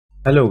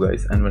Hello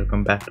guys and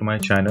welcome back to my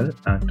channel,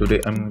 and today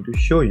I'm going to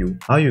show you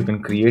how you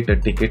can create a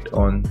ticket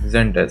on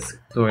Zendesk.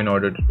 So in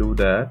order to do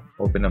that,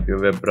 open up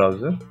your web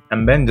browser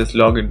and then just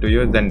log into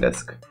your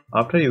Zendesk.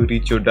 After you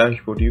reach your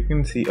dashboard, you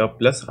can see a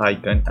plus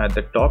icon at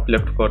the top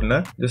left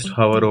corner. Just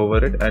hover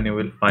over it and you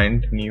will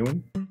find new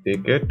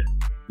ticket,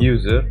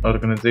 user,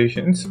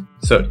 organizations,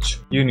 search.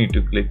 You need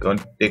to click on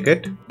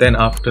ticket. Then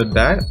after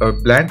that, a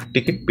blank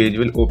ticket page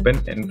will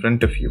open in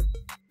front of you.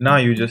 Now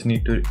you just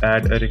need to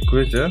add a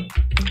requester,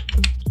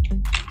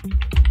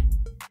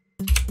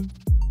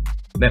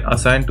 then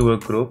assign to a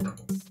group,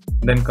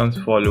 then comes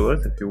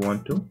followers if you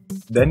want to.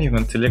 Then you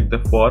can select the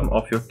form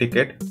of your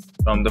ticket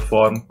from the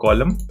form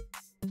column.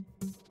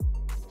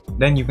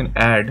 Then you can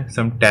add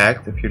some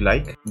tags if you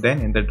like.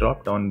 Then in the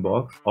drop down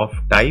box of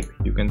type,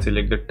 you can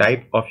select the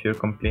type of your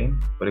complaint,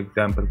 for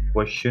example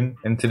question,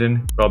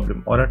 incident,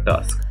 problem or a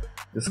task.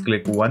 Just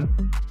click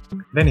 1.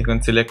 Then you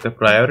can select the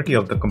priority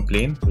of the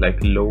complaint like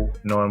low,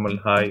 normal,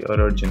 high or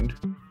urgent.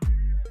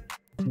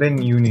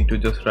 Then you need to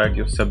just write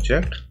your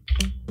subject,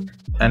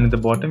 and at the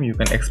bottom you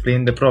can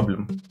explain the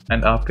problem.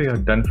 And after you're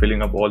done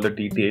filling up all the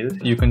details,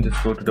 you can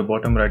just go to the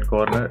bottom right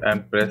corner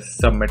and press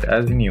submit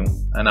as new.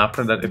 And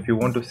after that, if you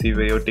want to see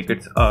where your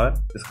tickets are,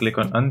 just click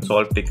on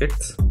unsolved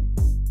tickets,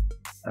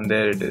 and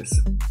there it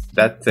is.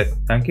 That's it.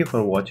 Thank you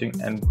for watching,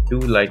 and do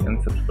like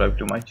and subscribe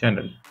to my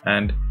channel,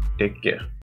 and take care.